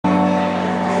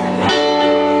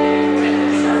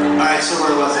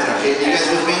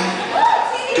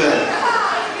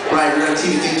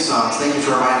TV theme songs. Thank you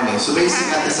for reminding me. So basically,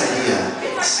 I got this idea.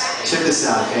 Check this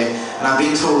out, okay? And I'm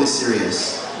being totally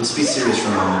serious. Let's be serious for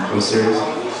a moment. Are we serious?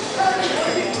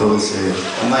 Totally serious.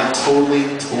 I'm like totally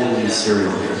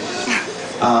serial here.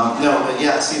 No, but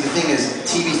yeah, see the thing is,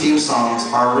 TV theme songs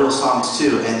are real songs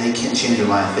too, and they can change your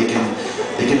life. They can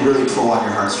really pull on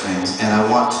your heartstrings. And I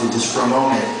want to, just for a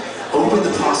moment, open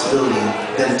the possibility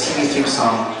that a TV theme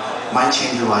song might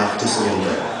change your life just a little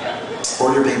bit.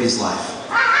 Or your baby's life.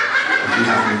 If you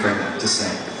happen to be pregnant, just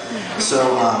saying. So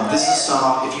this is a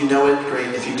song, if you know it,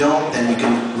 great. If you don't, then you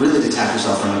can really detach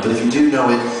yourself from it. But if you do know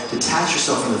it, detach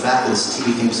yourself from the fact that it's a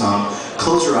TV theme song.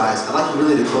 Close your eyes. I'd like you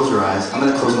really to close your eyes. I'm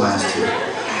going to close my eyes too.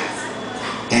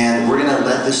 And we're going to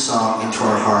let this song into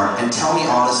our heart. And tell me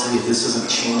honestly if this doesn't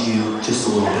change you just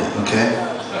a little bit, okay?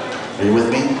 Are you with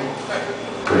me?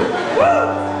 Great.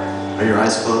 Are your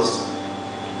eyes closed?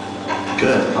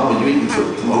 Good. Oh, you even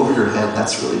put them over your head.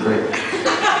 That's really great.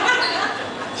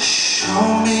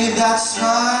 Show me that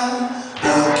smile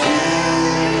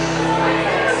again.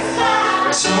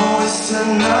 Don't waste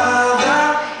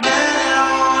another minute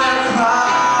on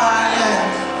crying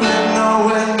with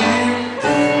nowhere near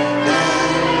the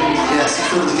end. Yes,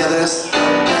 put it together. The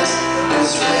best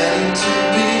is ready to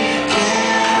begin.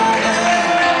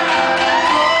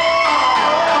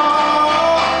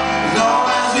 Long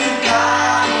as we've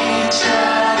got each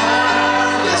other.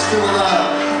 Yes, feel the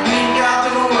love. We got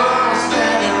the world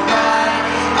spinning right.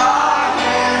 Our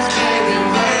hands, baby,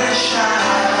 ready to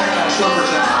shine. Slow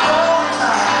version. All the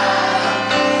time.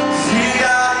 We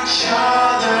got each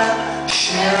other,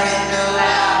 sharing the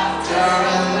laughter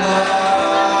and love.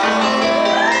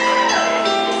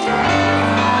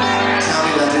 Tell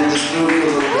me that in this movie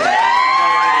a little bit.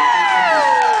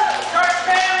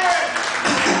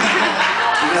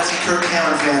 We got some Kirk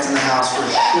Cameron fans in the house for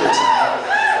sure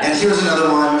tonight. And here's another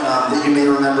one that you may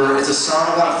remember. It's a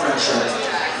song about friendship,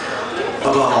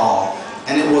 above all.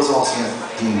 And it was also a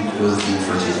theme. It was a theme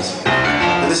for Jesus.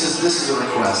 But this is a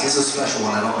request. This is a special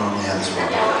one. I don't normally have this one.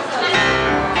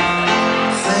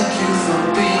 Thank you for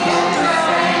being a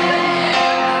friend.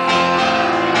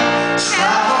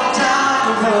 Travel down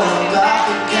the road back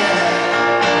again.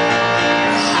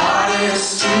 The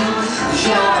hardest to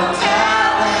you're a pal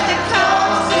when it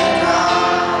comes and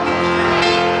gone.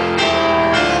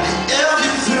 And if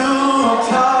you threw a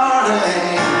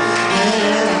party,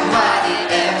 invited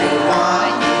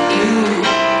everyone you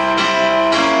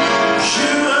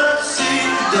should see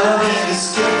the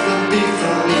biggest gift would be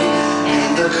from me.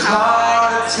 And the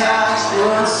card attached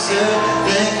would say,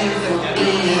 thank you for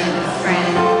being a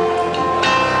friend.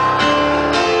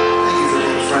 Thank you for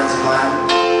being friends of mine.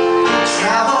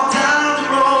 Travel down the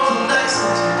road to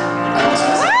Lexington. I was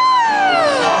missing. The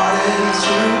heart is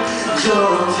true.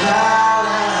 You're a pal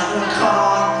and a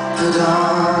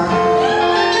confidant.